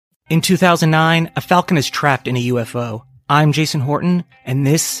In 2009, a Falcon is trapped in a UFO. I'm Jason Horton, and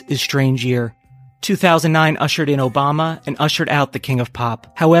this is Strange Year. 2009 ushered in Obama and ushered out the King of Pop.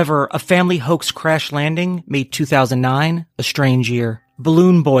 However, a family hoax crash landing made 2009 a strange year.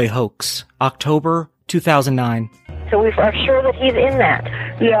 Balloon Boy hoax, October 2009. So we are sure that he's in that.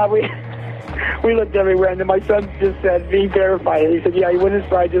 Yeah, we looked everywhere, and then my son just said, "Be verified." He said, "Yeah, he went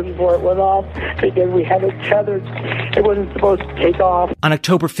inside just before it went off because we had it tethered. It wasn't supposed to take off." On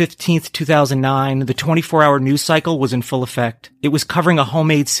October 15th, 2009, the 24-hour news cycle was in full effect. It was covering a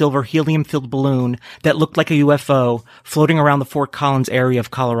homemade silver helium-filled balloon that looked like a UFO floating around the Fort Collins area of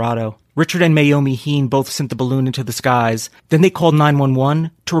Colorado. Richard and Mayomi Heen both sent the balloon into the skies. Then they called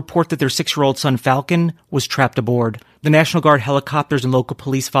 911 to report that their 6-year-old son Falcon was trapped aboard. The National Guard helicopters and local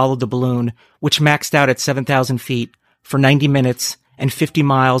police followed the balloon, which maxed out at 7,000 feet, for 90 minutes and 50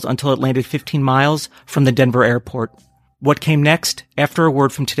 miles until it landed 15 miles from the Denver airport. What came next? After a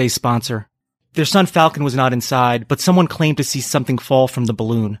word from today's sponsor. Their son Falcon was not inside, but someone claimed to see something fall from the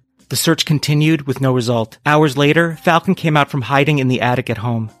balloon. The search continued with no result. Hours later, Falcon came out from hiding in the attic at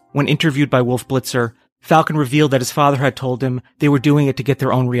home. When interviewed by Wolf Blitzer, Falcon revealed that his father had told him they were doing it to get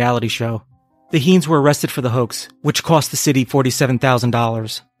their own reality show. The Heens were arrested for the hoax, which cost the city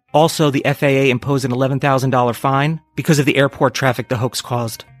 $47,000. Also, the FAA imposed an $11,000 fine because of the airport traffic the hoax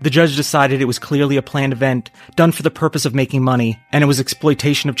caused. The judge decided it was clearly a planned event done for the purpose of making money, and it was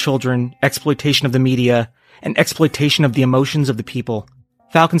exploitation of children, exploitation of the media, and exploitation of the emotions of the people.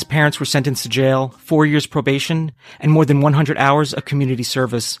 Falcon's parents were sentenced to jail, 4 years probation, and more than 100 hours of community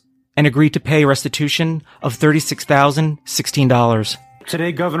service, and agreed to pay restitution of $36,016.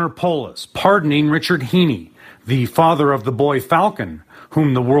 Today, Governor Polis pardoning Richard Heaney, the father of the boy Falcon,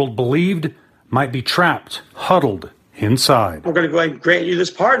 whom the world believed might be trapped, huddled inside. We're going to go ahead and grant you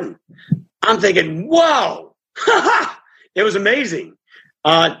this pardon. I'm thinking, whoa, it was amazing.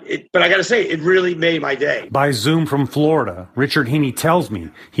 But I got to say, it really made my day. By Zoom from Florida, Richard Heaney tells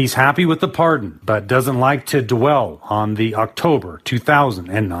me he's happy with the pardon, but doesn't like to dwell on the October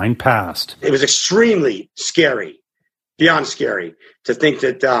 2009 past. It was extremely scary, beyond scary, to think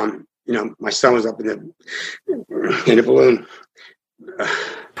that, my son was up in the balloon.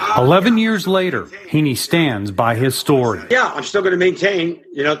 11 years later, Heaney stands by his story. Yeah, I'm still going to maintain,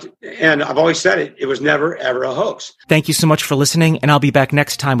 and I've always said it was never, ever a hoax. Thank you so much for listening, and I'll be back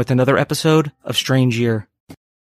next time with another episode of Strange Year.